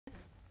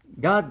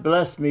God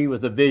blessed me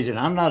with a vision.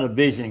 I'm not a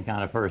vision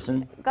kind of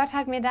person. Gott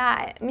hat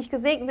mich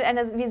gesegnet mit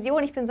einer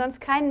Vision. Ich bin sonst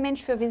kein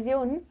Mensch für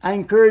Visionen. I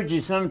encourage you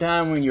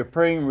sometime when you're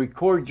praying,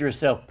 record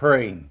yourself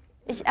praying.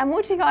 Ich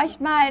ermutige euch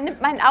mal,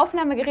 nehmt mal ein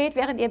Aufnahmegerät,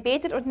 während ihr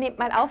betet und nehmt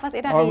mal auf, was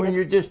ihr da Or when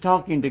redet. you're just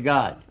talking to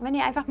God. Wenn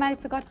ihr einfach mal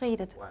zu Gott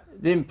redet.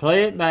 Then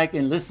play it back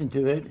and listen to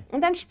it.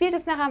 Und dann spielt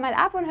es nachher mal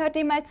ab und hört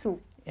dem mal zu.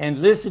 And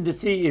listen to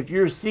see if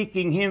you're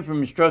seeking Him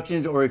from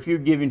instructions or if you're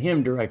giving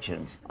Him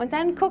directions. Und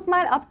dann guck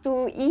mal, ob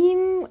du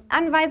ihm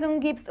Anweisungen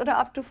gibst oder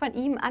ob du von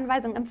ihm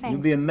Anweisungen You'll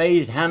empfängst. be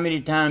amazed how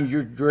many times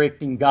you're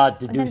directing God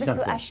to Und do dann bist du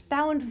something.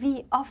 erstaunt,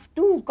 wie oft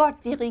du Gott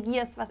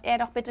dirigierst, was er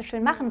doch bitte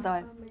schön machen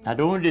soll. I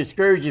don't want to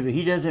discourage you, but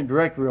He doesn't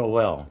direct real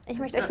well. Ich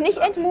möchte euch nicht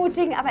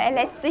entmutigen, aber er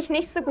lässt sich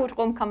nicht so gut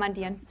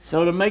rumkommandieren.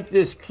 So to make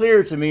this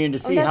clear to me and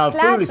to Um see how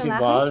das klar foolish zu it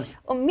machen, was,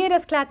 um mir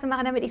das klar zu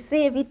machen, damit ich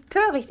sehe, wie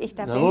töricht ich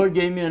da the bin, Lord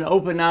gave me an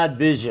open-eyed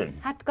vision.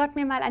 hat Gott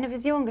mir mal eine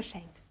Vision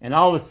geschenkt. And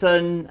all of a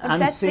sudden, Und I'm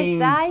plötzlich seeing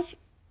sah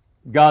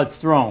God's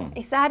throne.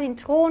 ich sah den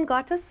Thron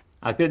Gottes.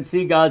 I couldn't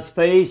see God's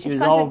face. It Ich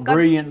was all konnte Gott-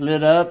 brilliant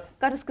lit up.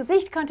 Gottes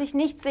Gesicht konnte ich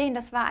nicht sehen,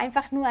 das war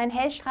einfach nur ein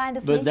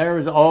hellstrahlendes But Licht. there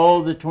was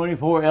all the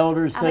 24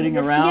 elders Aber sitting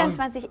diese around.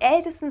 24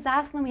 Ältesten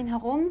saßen um ihn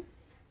herum.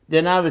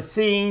 Then I was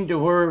seeing to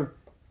where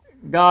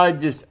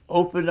God just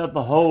opened up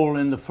a hole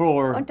in the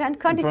floor Und dann in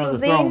konnte ich front so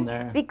of the throne sehen,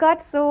 there. wie Gott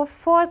so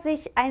vor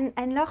sich ein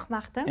Loch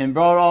machte. And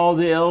brought all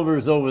the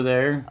elders over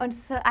there. Und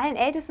zu allen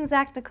Ältesten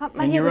sagte, kommt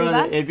mal And hier you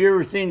rüber. have you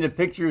ever seen the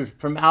pictures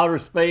from outer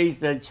space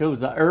that shows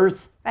the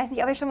earth? Weiß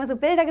nicht, ob ihr schon mal so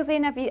Bilder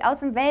gesehen habt, wie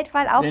aus dem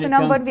Weltall Then it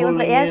aufgenommen comes wurden, wie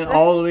unsere pulling in erste.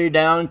 all the way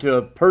down to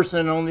a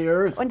person on the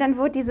earth. Und dann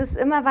wurde dieses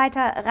immer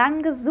weiter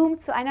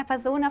rangezoomt zu einer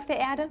Person auf der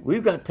Erde.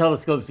 We've got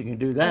telescopes that can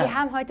do Wir that.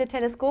 haben heute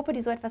Teleskope,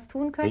 die so etwas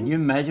tun Can können. you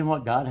imagine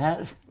what God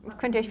has?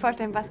 Könnt ihr euch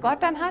vorstellen, was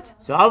Gott dann hat?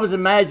 So I was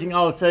imagining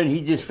all of a sudden He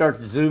just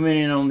started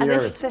zooming in on the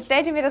Also earth. ich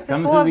stellte mir das so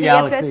Come vor, through the wie er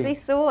galaxy.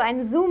 plötzlich so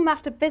einen Zoom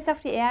machte bis auf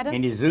die Erde,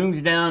 And He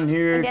zooms down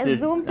here Und er to,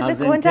 zoomte I was bis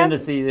in runter.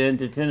 Tennessee then,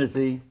 to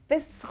Tennessee,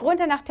 bis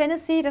runter nach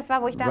Tennessee, das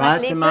war, wo ich damals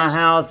right to my lebte,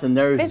 house, and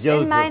there's bis in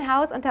Joseph mein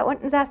Haus. Und da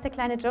unten saß der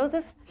kleine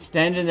Joseph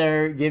standing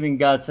there giving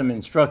God some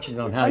instructions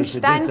on how He und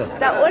should do stand something.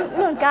 da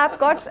unten und gab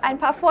Gott ein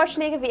paar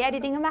Vorschläge, wie er die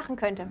Dinge machen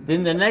könnte.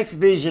 Then the next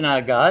vision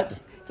I got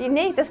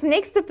Das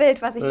nächste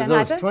Bild, was ich was dann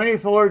those hatte,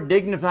 24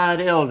 dignified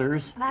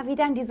elders war wie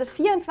dann diese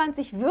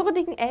 24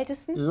 würdigen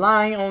Ältesten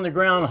lying on the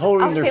ground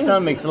holding auf their dem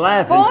stomachs,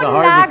 laughing Boden so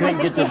hard lagen they und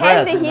couldn't sich get die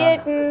their breath. Hände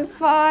hielten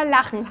vor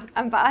Lachen,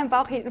 am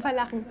Bauch hielten vor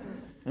Lachen.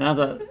 And I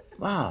thought,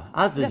 wow,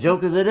 that's the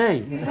joke of the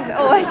day.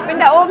 Oh, ich bin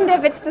da oben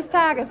der Witz des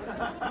Tages.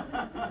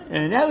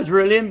 And that was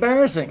really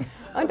embarrassing.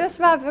 Und das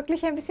war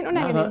wirklich ein bisschen I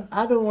unangenehm. thought,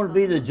 I don't want to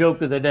be the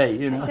joke of the day,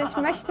 you know. Ich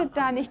möchte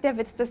da nicht der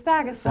Witz des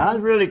Tages So I was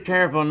sein. really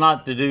careful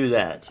not to do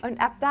that. Und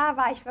ab da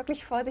war ich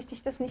wirklich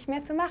vorsichtig, das nicht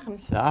mehr zu machen.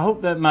 So I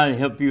hope that might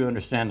help you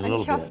understand a Und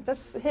little ich hoffe, bit.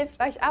 das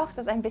hilft euch auch,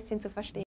 das ein bisschen zu verstehen.